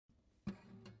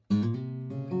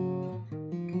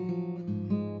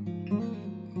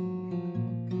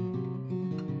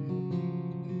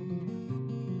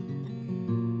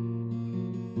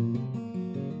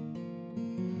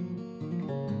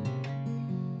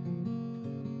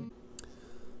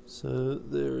So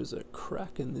there is a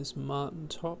crack in this martin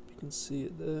top, you can see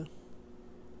it there.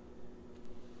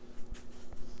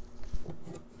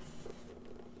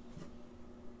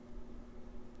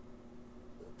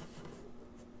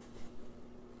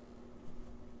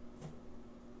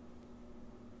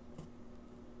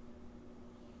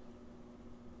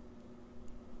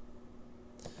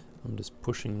 I'm just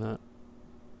pushing that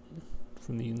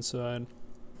from the inside.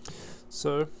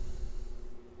 So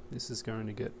this is going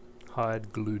to get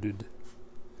hide glued.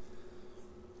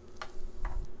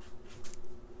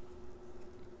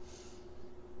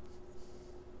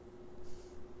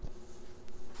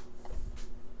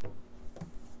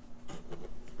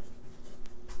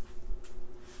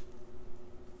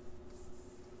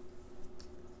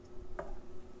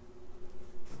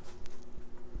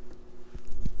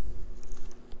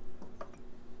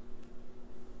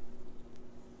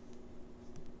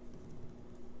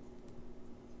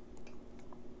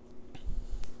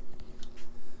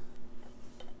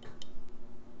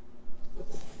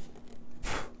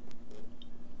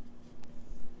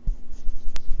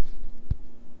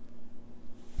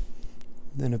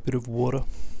 Then a bit of water,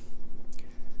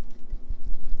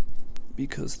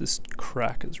 because this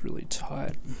crack is really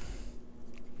tight,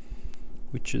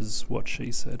 which is what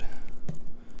she said.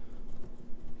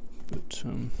 But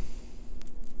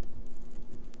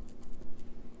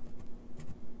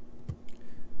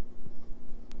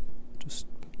just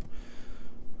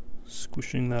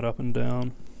squishing that up and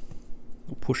down,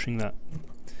 or pushing that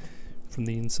from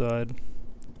the inside.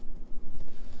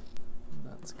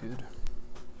 That's good.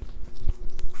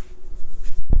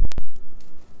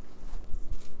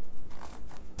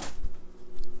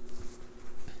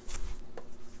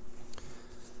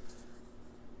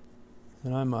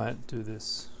 And I might do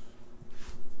this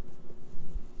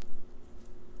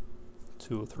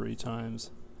 2 or 3 times.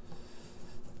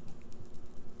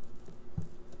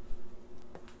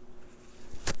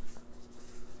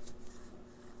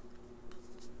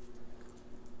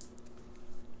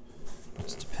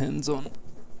 Just depends on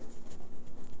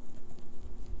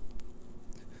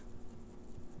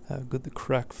how good the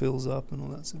crack fills up and all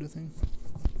that sort of thing.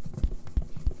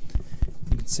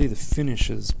 You can see the finish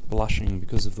is blushing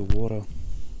because of the water.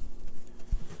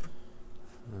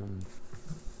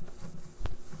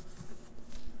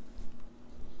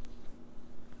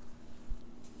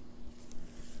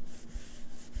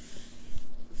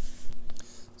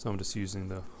 So I'm just using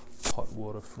the hot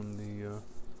water from the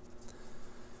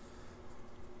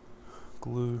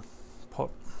glue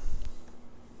pot.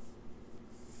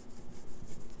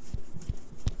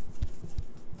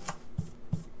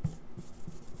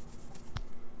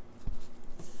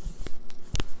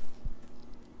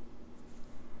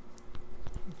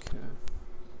 Okay.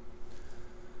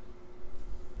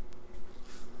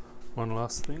 One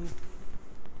last thing.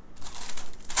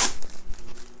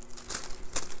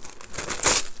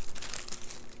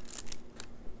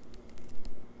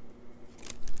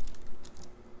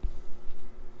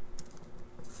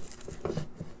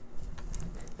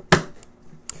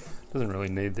 Doesn't really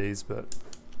need these, but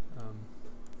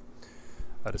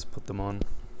I just put them on.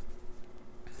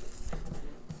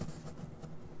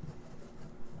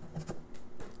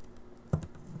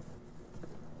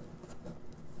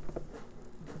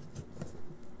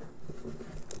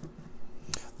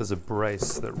 There's a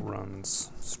brace that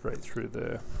runs straight through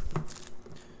there.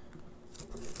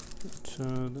 But,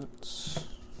 that's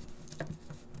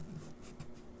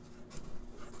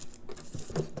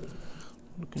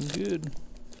looking good.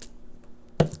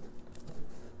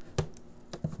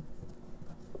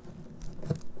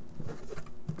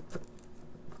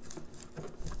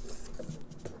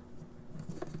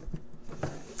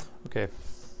 Okay,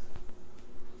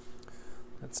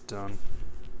 that's done.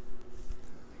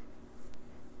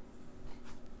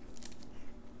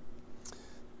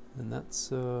 And that's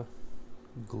glue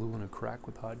and a crack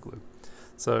with hide glue.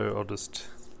 So I'll just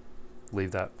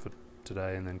leave that for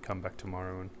today and then come back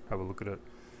tomorrow and have a look at it.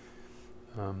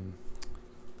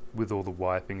 With all the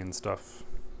wiping and stuff,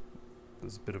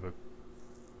 there's a bit of a,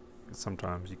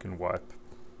 sometimes you can wipe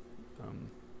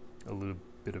a little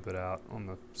bit of it out on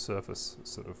the surface,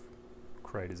 sort of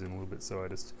craters in a little bit, so I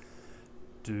just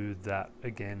do that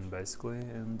again basically,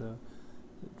 and it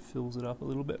fills it up a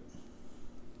little bit.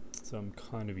 So I'm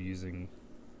kind of using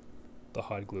the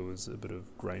hide glue as a bit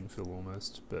of grain fill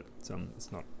almost, but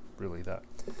it's not really that.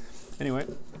 Anyway,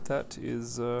 that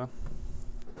is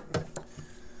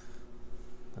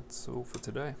that's all for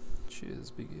today. Cheers,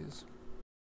 big ears.